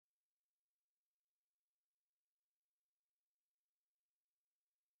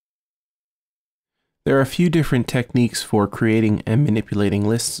There are a few different techniques for creating and manipulating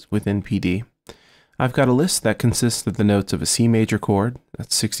lists within PD. I've got a list that consists of the notes of a C major chord,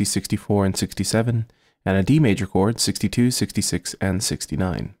 that's 60, 64, and 67, and a D major chord, 62, 66, and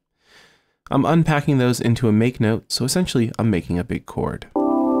 69. I'm unpacking those into a make note, so essentially I'm making a big chord.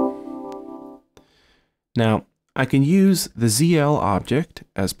 Now, I can use the ZL object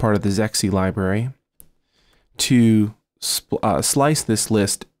as part of the Zexy library to slice this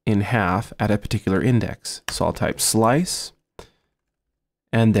list in half at a particular index. So I'll type slice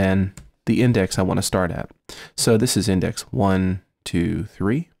and then the index I want to start at. So this is index 1, 2,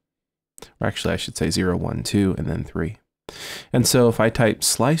 3. Or actually I should say 0, 1, 2, and then 3. And so if I type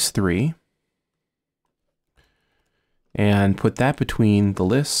slice 3 and put that between the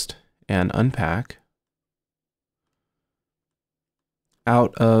list and unpack,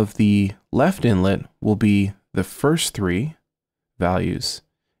 out of the left inlet will be the first 3 values,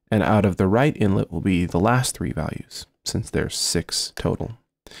 and out of the right inlet will be the last 3 values, since there's 6 total.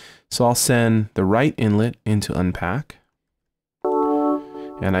 So I'll send the right inlet into unpack,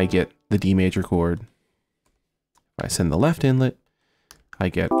 and I get the D major chord. If I send the left inlet, I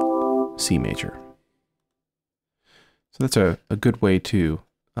get C major. So that's a good way to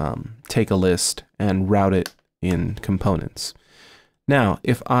take a list and route it in components. Now,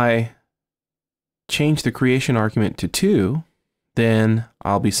 if I change the creation argument to 2, then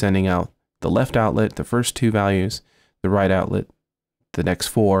I'll be sending out the left outlet, the first 2 values, the right outlet, the next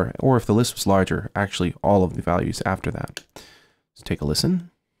 4, or if the list was larger, actually all of the values after that. Let's take a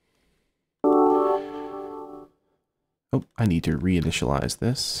listen. Oh, I need to reinitialize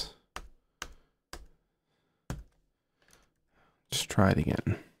this. Let's try it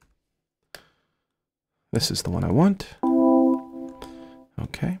again. This is the one I want.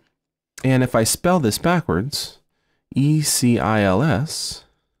 Okay. And if I spell this backwards, ECILS,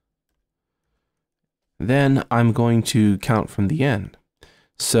 then I'm going to count from the end.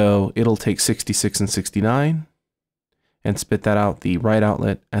 So it'll take 66 and 69 and spit that out the right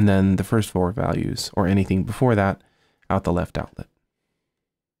outlet, and then the first 4 values, or anything before that, out the left outlet.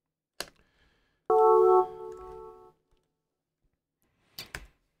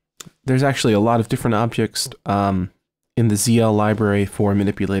 There's actually a lot of different objects in the ZL library for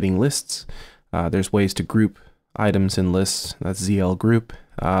manipulating lists. There's ways to group items in lists, that's ZL group.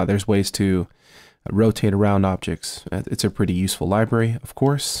 There's ways to rotate around objects. It's a pretty useful library, of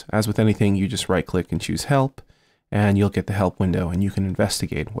course. As with anything, you just right click and choose help, and you'll get the help window, and you can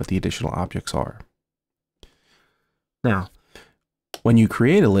investigate what the additional objects are. Now, when you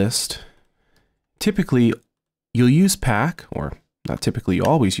create a list, typically you'll use pack, or not typically, you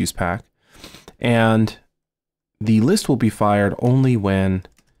always use pack, and the list will be fired only when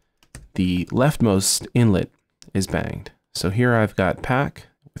the leftmost inlet is banged. So here I've got pack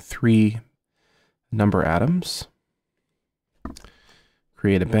with 3 number atoms.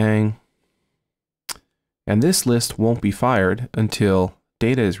 Create a bang. And this list won't be fired until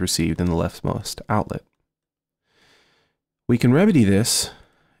data is received in the leftmost outlet. We can remedy this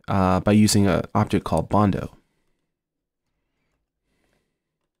by using an object called bondo.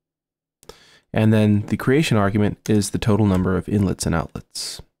 And then the creation argument is the total number of inlets and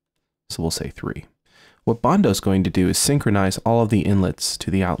outlets. So we'll say 3. What bondo is going to do is synchronize all of the inlets to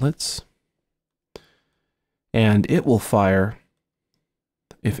the outlets, and it will fire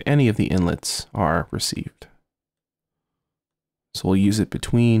if any of the inlets are received. So we'll use it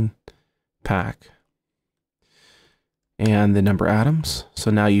between pack and the number atoms.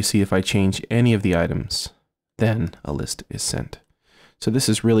 So now you see if I change any of the items, then a list is sent. So this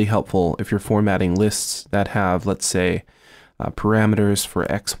is really helpful if you're formatting lists that have, let's say, parameters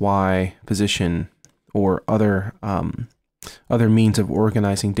for X, Y, position, or other means of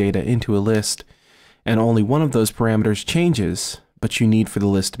organizing data into a list, and only one of those parameters changes, but you need for the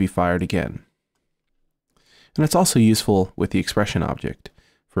list to be fired again. And it's also useful with the expression object.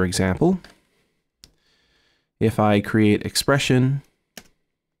 For example, if I create expression,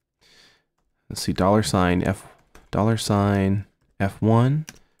 let's see, $F1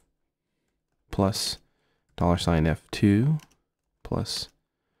 plus $F2 plus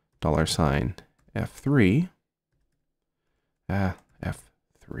 $F3,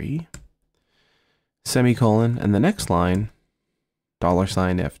 F3, semicolon, and the next line,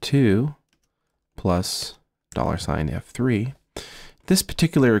 $F2 plus $F3. This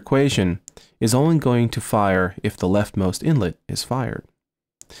particular equation is only going to fire if the leftmost inlet is fired.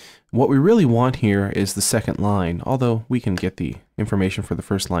 What we really want here is the second line, although we can get the information for the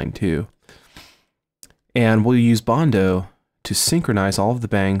first line too. And we'll use bondo to synchronize all of the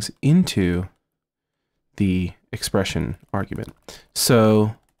bangs into the expression argument.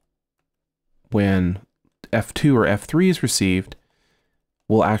 So when F2 or F3 is received,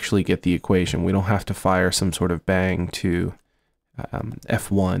 we'll actually get the equation. We don't have to fire some sort of bang to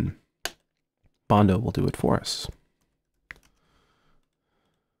F1. Bondo will do it for us.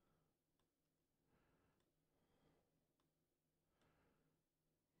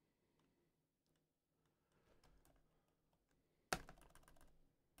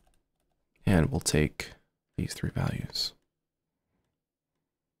 And we'll take these three values.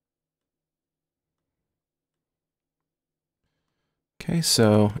 Okay,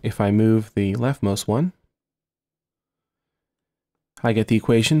 so if I move the leftmost one, I get the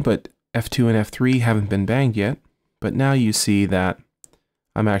equation, but F2 and F3 haven't been banged yet. But now you see that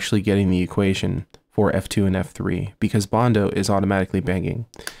I'm actually getting the equation for F2 and F3 because Bondo is automatically banging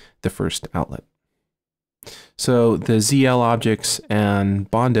the first outlet. So the ZL objects and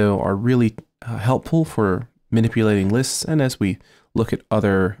Bondo are really helpful for manipulating lists, and as we look at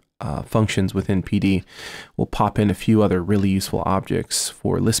other functions within PD, we'll pop in a few other really useful objects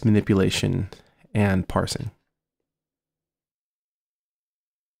for list manipulation and parsing.